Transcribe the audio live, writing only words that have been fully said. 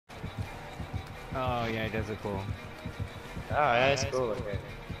Oh yeah, he does it cool. Oh, that's cool looking.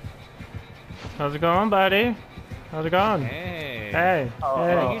 How's it going, buddy? How's it going? Hey. Hey. Oh,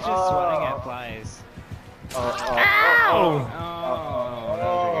 Hey. I think he's just swatting at flies. Ow!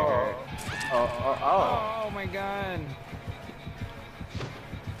 Oh my god.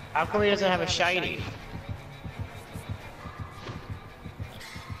 How come he doesn't have a shiny?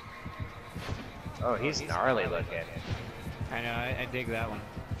 Oh, he's gnarly looking. I know, I dig that one.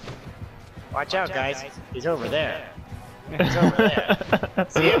 Watch out, guys. He's over there. He's over there.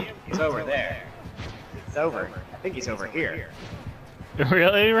 See him? He's over there. He's over. I think he's over here.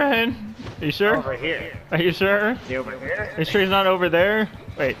 Really, Ryan? Are you sure? Over here. Are you sure? Is he over here? Are you sure he's not over there?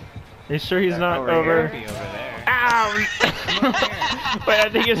 Wait. Are you sure he's not over over? Be over there. Ow! Come over here. Wait, I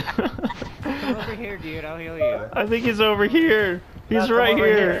think it's. Come over here, dude. I'll heal you. I think he's over here. He's No, come right over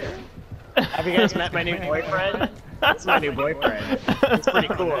here. Have you guys met my new boyfriend? That's my new boyfriend. It's pretty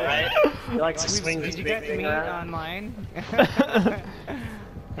cool, right? He likes to swing Did his you big guys thing meet around. online?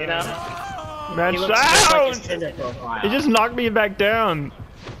 You know? Man, He looks just like his ouch! Tinder profile. He just knocked me back down.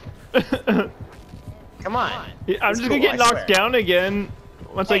 Come on. I'm It's just cool, gonna get I knocked swear. down again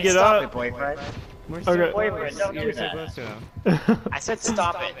once I Hey, get stop up. it, boyfriend. We're so Okay. Boyfriend, don't do You're so that. close to him. I said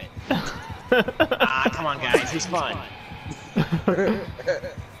stop it. Ah, come on, guys. He's fun.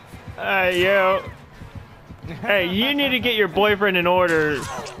 Hey, yo. Hey, you need to get your boyfriend in order,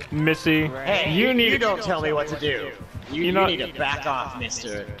 Missy. Right. Hey, You need you to- don't tell me what to do. You know- need to back off,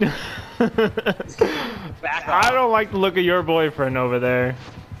 mister. Back off. I don't like the look of your boyfriend over there.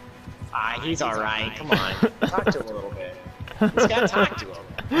 Ah, he's alright. Come on. Talk to him a little bit. Just gotta talk to him.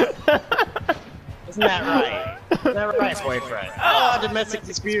 Isn't that right? Isn't that right, boyfriend? Oh, domestic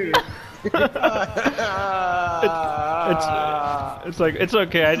dispute. It's like, it's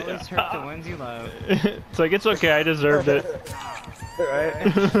okay. Always hurt the ones you love. It's like, it's okay. I deserved it. Right?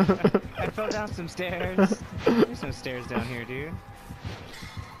 I fell down some stairs. There's no stairs down here, dude.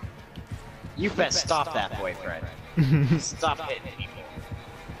 You best stop that, boyfriend. Stop hitting people.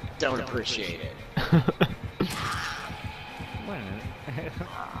 Don't appreciate it. Wait a minute.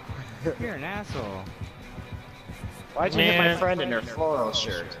 You're an asshole. Why'd you hit my Man. friend in her floral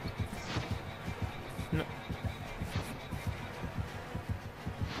shirt? No.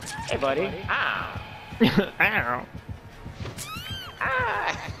 Hey, buddy. Ow. Ow.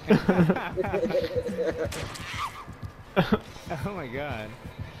 Ah. Oh my god.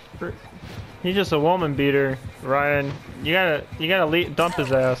 He's just a woman beater, Ryan. You gotta dump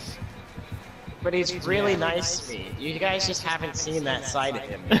his ass. But he's really nice to me. You guys just haven't seen that side of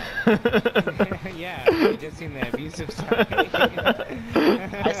him yet. Yeah, you just seen the abusive side.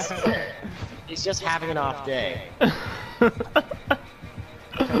 I swear. He's just having an off day.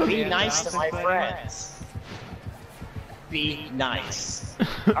 Be nice to my friends. Be nice.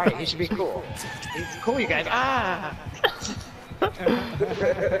 Alright, he should be cool. He's cool, you guys. Ah!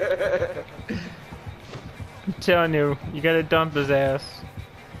 I'm telling you, you gotta dump his ass.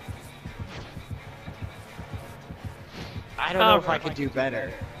 I don't know if I could do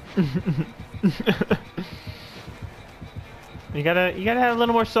better. You gotta have a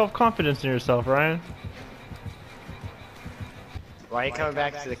little more self-confidence in yourself, Ryan. Why are you coming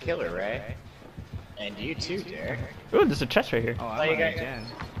back to the killer, right? And you too, Derek. Ooh, there's a chest right here. Oh, thought I'm you on guys- Jen.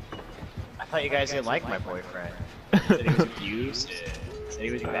 I thought you guys didn't like my boyfriend. Said he was abused. Said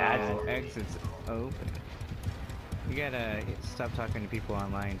he was bad. Oh, exit's open. You gotta stop talking to people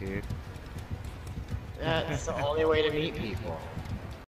online, dude. That's the only way to meet people.